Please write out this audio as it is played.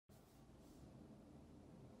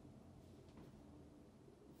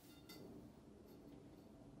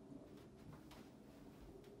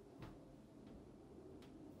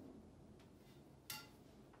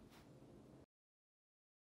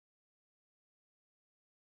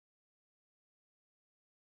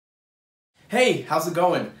Hey, how's it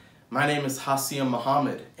going? My name is Hassiem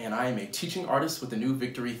Muhummad, and I am a teaching artist with the New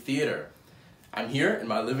Victory Theater. I'm here in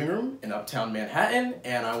my living room in Uptown Manhattan,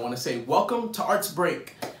 and I want to say welcome to Arts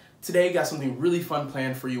Break. Today, I got something really fun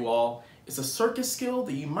planned for you all. It's a circus skill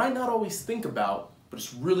that you might not always think about, but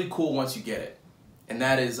it's really cool once you get it, and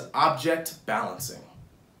that is object balancing.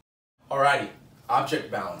 Alrighty,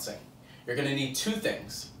 object balancing. You're going to need two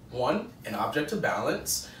things. One, an object to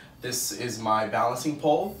balance. This is my balancing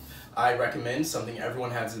pole. I recommend something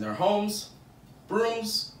everyone has in their homes: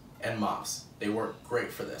 brooms and mops. They work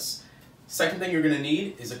great for this. Second thing you're going to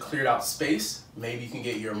need is a cleared out space. Maybe you can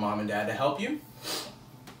get your mom and dad to help you.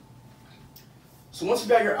 So once you've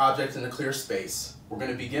got your object in a clear space, we're going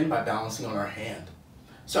to begin by balancing on our hand.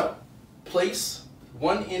 So place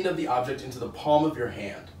one end of the object into the palm of your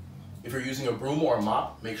hand. If you're using a broom or a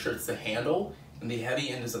mop, make sure it's the handle and the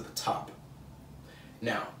heavy end is at the top.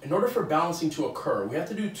 Now, in order for balancing to occur, we have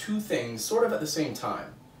to do two things sort of at the same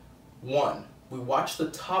time. One, we watch the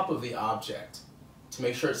top of the object to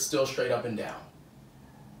make sure it's still straight up and down.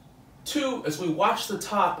 Two, as we watch the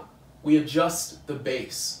top, we adjust the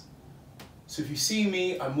base. So if you see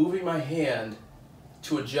me, I'm moving my hand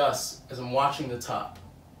to adjust as I'm watching the top.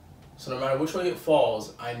 So no matter which way it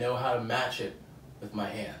falls, I know how to match it with my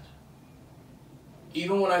hand.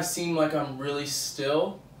 Even when I seem like I'm really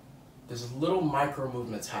still, there's little micro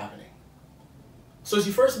movements happening. So as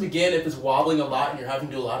you first begin, if it's wobbling a lot and you're having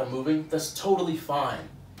to do a lot of moving, that's totally fine.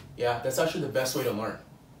 Yeah, that's actually the best way to learn.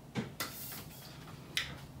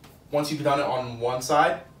 Once you've done it on one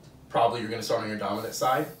side, probably you're going to start on your dominant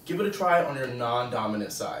side. Give it a try on your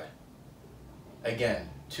non-dominant side. Again,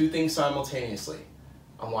 two things simultaneously.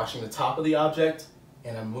 I'm watching the top of the object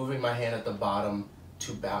and I'm moving my hand at the bottom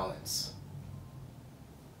to balance.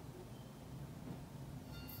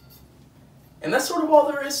 And that's sort of all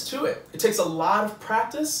there is to it. It takes a lot of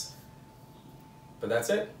practice, but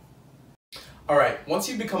that's it. All right, once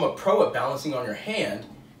you become a pro at balancing on your hand,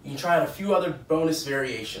 you can try out a few other bonus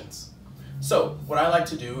variations. So what I like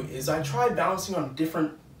to do is I try balancing on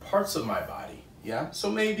different parts of my body, yeah?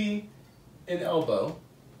 So maybe an elbow,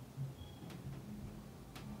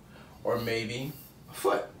 or maybe a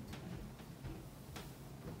foot.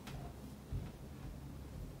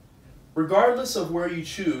 Regardless of where you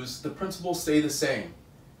choose, the principles stay the same.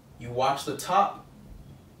 You watch the top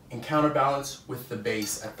and counterbalance with the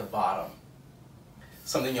base at the bottom.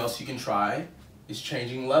 Something else you can try is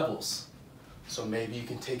changing levels. So maybe you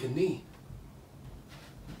can take a knee.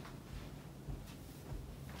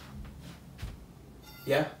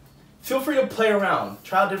 Yeah? Feel free to play around.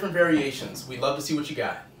 Try out different variations. We'd love to see what you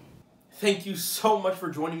got. Thank you so much for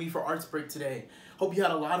joining me for Arts Break today. Hope you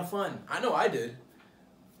had a lot of fun. I know I did.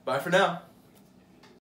 Bye for now.